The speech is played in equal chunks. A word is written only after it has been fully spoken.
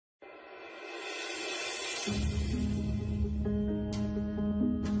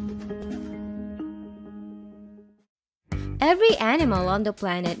Every animal on the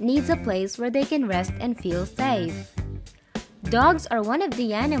planet needs a place where they can rest and feel safe. Dogs are one of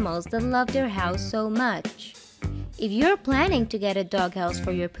the animals that love their house so much. If you're planning to get a doghouse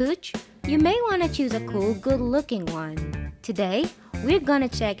for your pooch, you may want to choose a cool, good-looking one. Today, we're gonna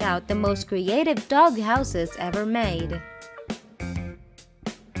check out the most creative dog houses ever made.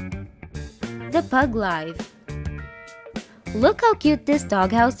 The Pug Life. Look how cute this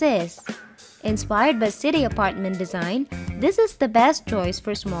doghouse is! Inspired by city apartment design, this is the best choice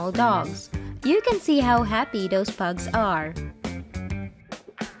for small dogs. You can see how happy those pugs are.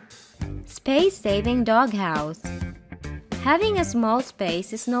 Space-saving doghouse. Having a small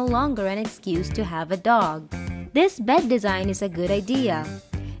space is no longer an excuse to have a dog. This bed design is a good idea.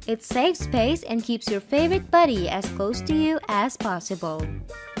 It saves space and keeps your favorite buddy as close to you as possible.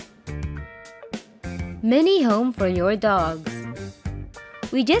 Mini home for your dogs.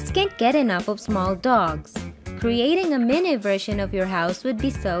 We just can't get enough of small dogs. Creating a mini version of your house would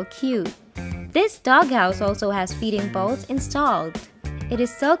be so cute. This doghouse also has feeding bowls installed. It is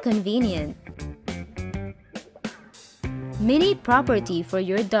so convenient. Mini property for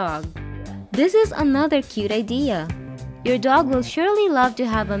your dog. This is another cute idea. Your dog will surely love to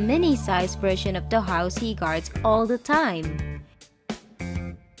have a mini-sized version of the house he guards all the time.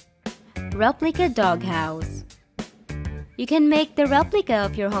 Replica doghouse. You can make the replica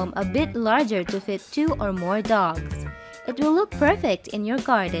of your home a bit larger to fit 2 or more dogs. It will look perfect in your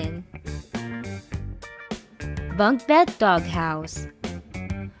garden. Bunk bed doghouse.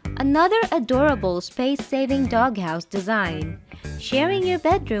 Another adorable space-saving doghouse design. Sharing your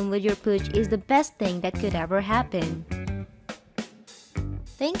bedroom with your pooch is the best thing that could ever happen.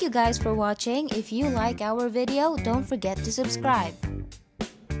 Thank you guys for watching. If you like our video, don't forget to subscribe.